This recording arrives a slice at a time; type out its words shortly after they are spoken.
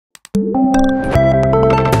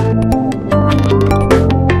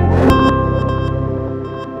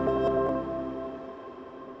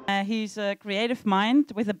he's a creative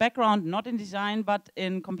mind with a background not in design but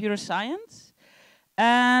in computer science.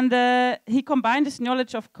 And he combined his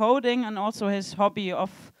knowledge of coding and also his hobby of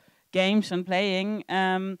games and playing.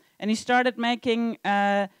 And he started making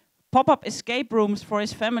pop-up escape rooms for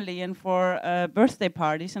his family and for birthday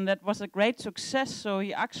parties. And that was a great success. So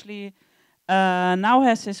he actually now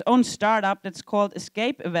has his own startup that's called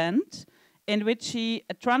Escape Event, in which he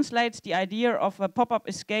translates the idea of a pop-up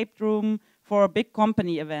escape room for big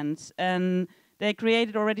company events. And they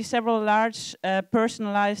created already several large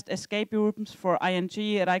personalized escape rooms for ING,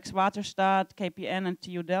 Rijkswaterstaat, KPN, and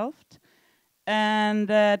TU Delft. And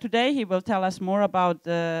today he will tell us more about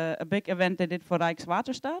a big event they did for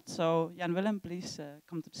Rijkswaterstaat. So Jan-Willem, please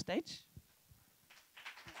come to the stage.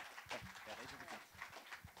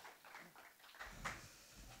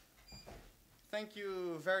 Thank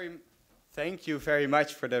you very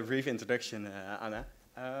much for the brief introduction, Anna.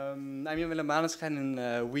 I'm Jan-Willem Manenschijn,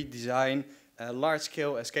 and we design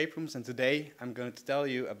large-scale escape rooms. And today I'm going to tell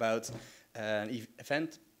you about an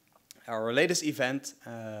event, our latest event,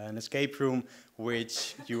 an escape room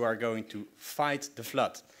which you are going to fight the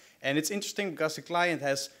flood. And it's interesting because the client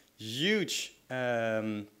has huge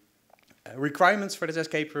requirements for this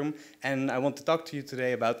escape room, and I want to talk to you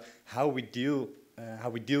today about how we dealt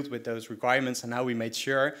with those requirements and how we made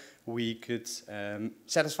sure we could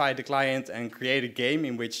satisfy the client and create a game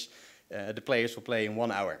in which the players will play in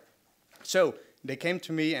 1 hour. So they came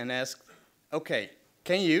to me and asked, okay,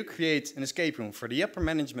 can you create an escape room for the upper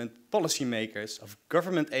management policymakers of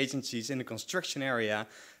government agencies in the construction area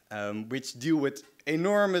which deal with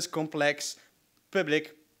enormous complex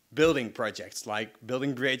public building projects like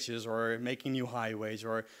building bridges or making new highways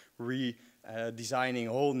or redesigning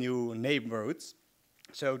whole new neighborhoods.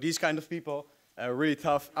 So these kind of people, a really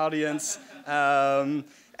tough audience.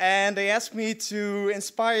 And they asked me to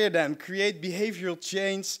inspire them, create behavioral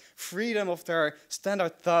change, freedom of their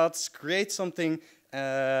standard thoughts, create something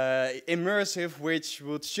immersive which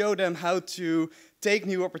would show them how to take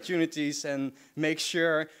new opportunities and make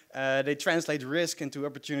sure they translate risk into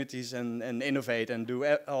opportunities and innovate and do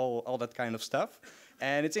all that kind of stuff.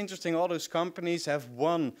 And it's interesting, all those companies have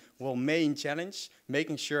one main challenge,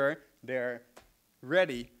 making sure they're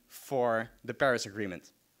ready for the Paris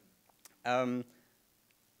Agreement.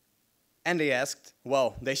 And they asked,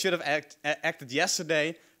 well, they should have acted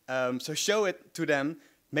yesterday, so show it to them,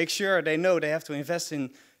 make sure they know they have to invest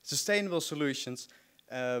in sustainable solutions,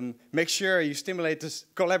 make sure you stimulate this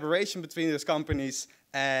collaboration between those companies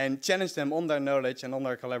and challenge them on their knowledge and on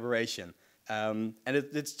their collaboration. And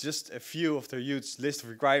it's just a few of the huge list of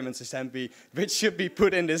requirements they sent me, which should be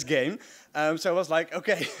put in this game. So I was like,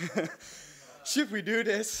 okay, should we do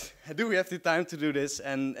this? Do we have the time to do this?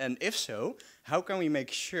 And if so, how can we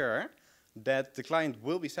make sure that the client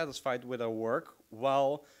will be satisfied with our work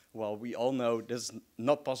while we all know this is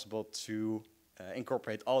not possible to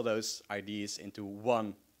incorporate all those ideas into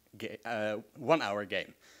one 1 hour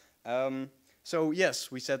game. So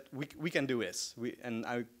yes, we said we can do this. And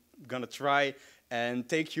I'm gonna try and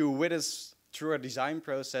take you with us through our design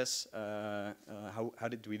process. How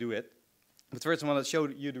did we do it? But first I want to show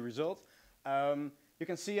you the result. You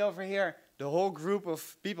can see over here the whole group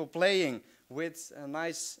of people playing with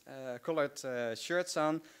nice colored shirts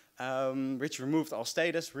on, which removed all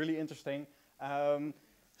status, really interesting.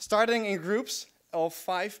 Starting in groups of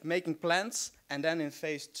 5, making plans, and then in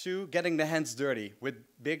phase 2, getting the hands dirty with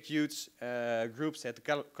big, huge groups that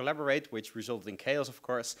collaborate, which resulted in chaos, of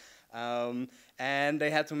course. And they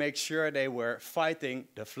had to make sure they were fighting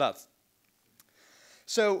the flood.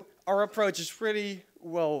 So our approach is really,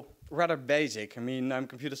 well, rather basic. I mean, I'm a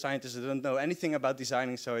computer scientist, I don't know anything about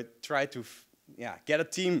designing, so I tried to get a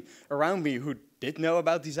team around me who did know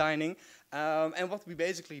about designing. And what we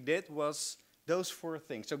basically did was those 4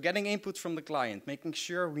 things. So getting input from the client, making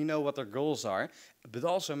sure we know what their goals are, but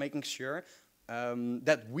also making sure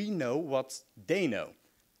that we know what they know.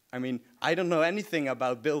 I mean, I don't know anything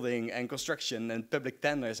about building and construction and public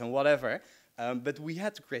tenders and whatever, but we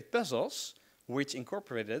had to create puzzles which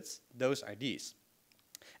incorporated those ideas.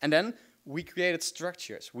 And then we created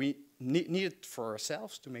structures. We needed for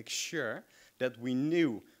ourselves to make sure that we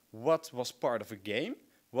knew what was part of a game,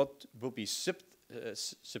 what would be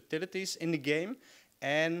subtleties in the game,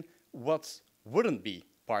 and what wouldn't be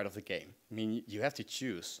part of the game. I mean, you have to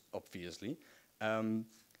choose, obviously. And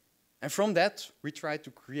from that, we tried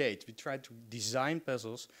to create. We tried to design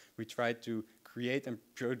puzzles. We tried to create and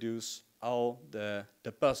produce all the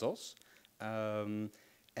puzzles.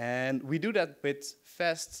 And we do that with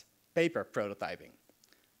fast paper prototyping.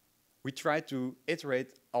 We try to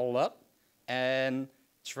iterate a lot and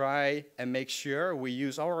try and make sure we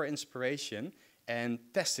use our inspiration and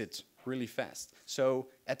test it really fast. So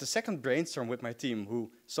at the second brainstorm with my team,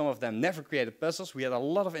 who some of them never created puzzles, we had a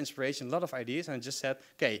lot of inspiration, a lot of ideas, and I just said,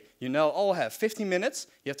 okay, you now all have 15 minutes,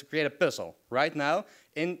 you have to create a puzzle. Right now,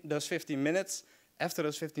 in those 15 minutes, after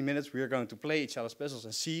those 15 minutes, we are going to play each other's puzzles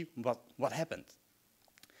and see what happened.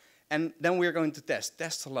 And then we are going to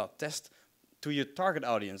test a lot, test to your target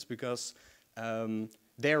audience, because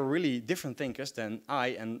they're really different thinkers than I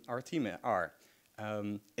and our team are.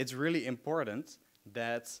 It's really important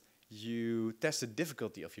that you test the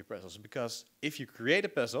difficulty of your puzzles, because if you create a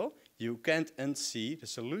puzzle, you can't unsee the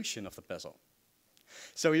solution of the puzzle.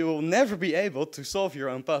 So you will never be able to solve your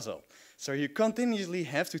own puzzle. So you continuously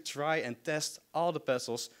have to try and test all the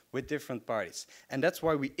puzzles with different parties. And that's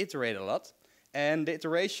why we iterate a lot. And the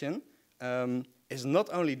iteration is not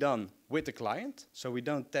only done with the client, so we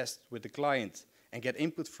don't test with the client and get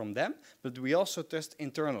input from them, but we also test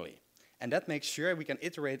internally. And that makes sure we can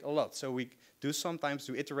iterate a lot. So we sometimes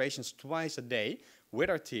do iterations twice a day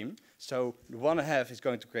with our team. So one half is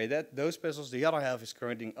going to create those puzzles, the other half is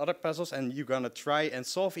creating other puzzles, and you're going to try and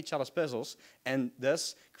solve each other's puzzles, and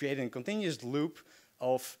thus creating a continuous loop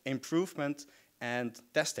of improvement and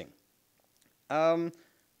testing.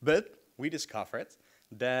 But we discovered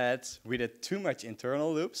that we did too much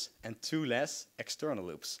internal loops and too less external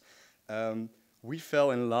loops. We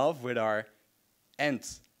fell in love with our end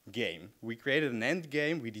game. We created an end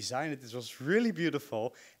game, we designed it, it was really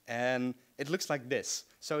beautiful, and it looks like this.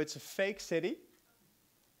 So it's a fake city,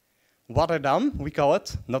 Rotterdam, we call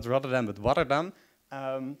it, not Rotterdam, but Rotterdam,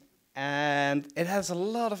 and it has a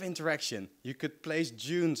lot of interaction. You could place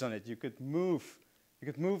dunes on it, you could move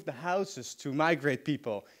the houses to migrate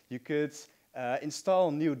people, you could install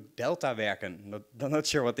new deltawerken, not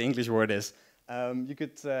sure what the English word is. You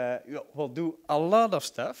could do a lot of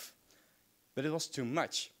stuff, but it was too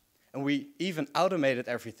much. And we even automated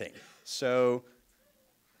everything. So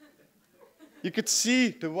you could see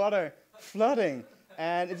the water flooding,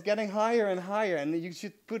 and it's getting higher and higher, and you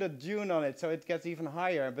should put a dune on it so it gets even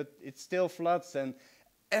higher, but it still floods, and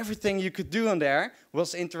everything you could do on there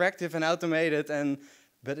was interactive and automated,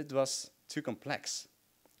 but it was too complex.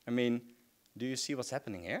 I mean, do you see what's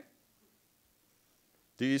happening here?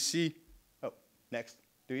 Do you see... Oh, next.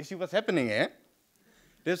 Do you see what's happening here?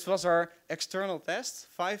 This was our external test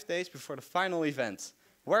 5 days before the final event.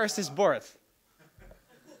 Where is this board?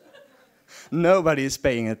 Nobody is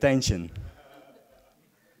paying attention.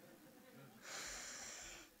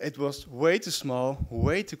 It was way too small,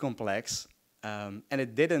 way too complex, and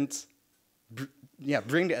it didn't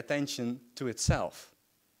bring the attention to itself.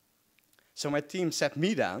 So my team sat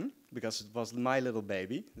me down, because it was my little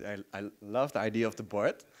baby. I loved the idea of the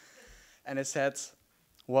board. And it said,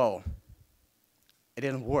 whoa, it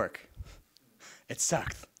didn't work. It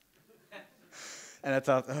sucked. And I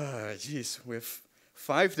thought, oh, geez, with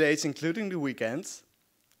 5 days, including the weekend,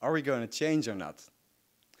 are we going to change or not?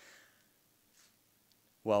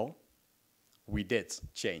 Well, we did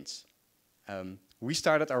change. We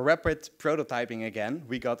started our rapid prototyping again.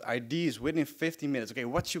 We got ideas within 15 minutes. Okay,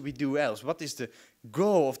 what should we do else? What is the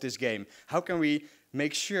goal of this game? How can we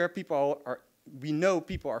make sure we know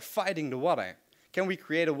people are fighting the water? Can we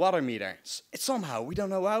create a water meter? Somehow, we don't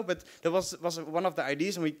know how, but that was one of the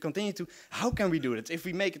ideas, and we continue to, how can we do it? If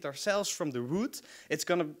we make it ourselves from the root, it's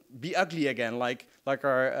going to be ugly again, like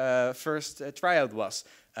our first tryout was.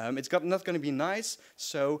 It's not going to be nice,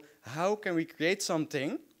 so how can we create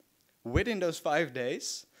something within those 5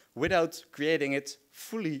 days without creating it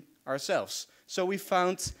fully ourselves? So we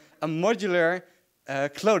found a modular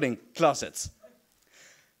clothing closet,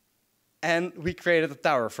 and we created a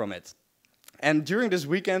tower from it. And during this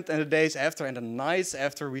weekend and the days after and the nights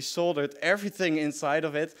after, we soldered everything inside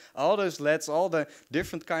of it, all those LEDs, all the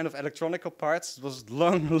different kind of electronical parts. It was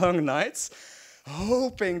long, long nights,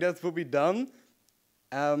 hoping that would be done.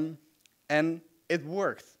 And it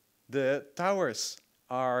worked. The towers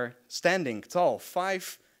are standing tall,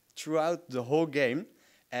 5 throughout the whole game.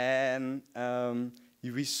 And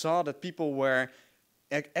we saw that people were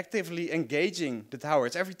actively engaging the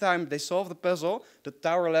towers. Every time they solved the puzzle, the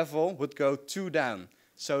tower level would go 2 down.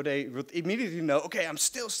 So they would immediately know, okay, I'm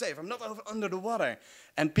still safe, I'm not under the water.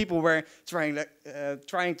 And people were trying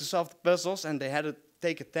to solve the puzzles, and they had to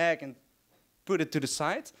take a tag and put it to the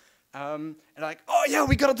side. And like, oh yeah,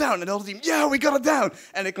 we got it down. And the whole team, yeah, we got it down.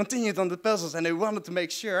 And they continued on the puzzles, and they wanted to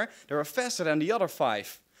make sure they were faster than the other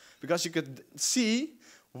 5. Because you could see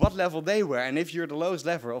what level they were, and if you're the lowest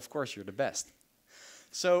level, of course you're the best.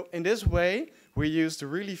 So in this way, we used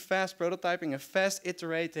really fast prototyping and fast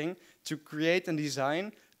iterating to create and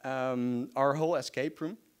design our whole escape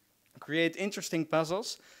room, create interesting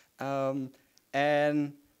puzzles,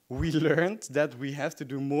 and we learned that we have to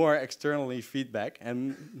do more externally feedback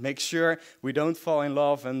and make sure we don't fall in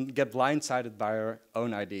love and get blindsided by our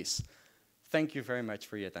own ideas. Thank you very much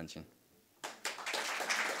for your attention.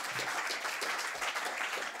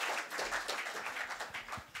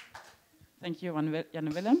 Thank you,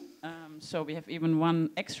 Jan-Willem. So we have even one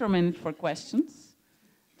extra minute for questions.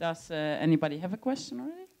 Does anybody have a question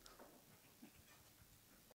already?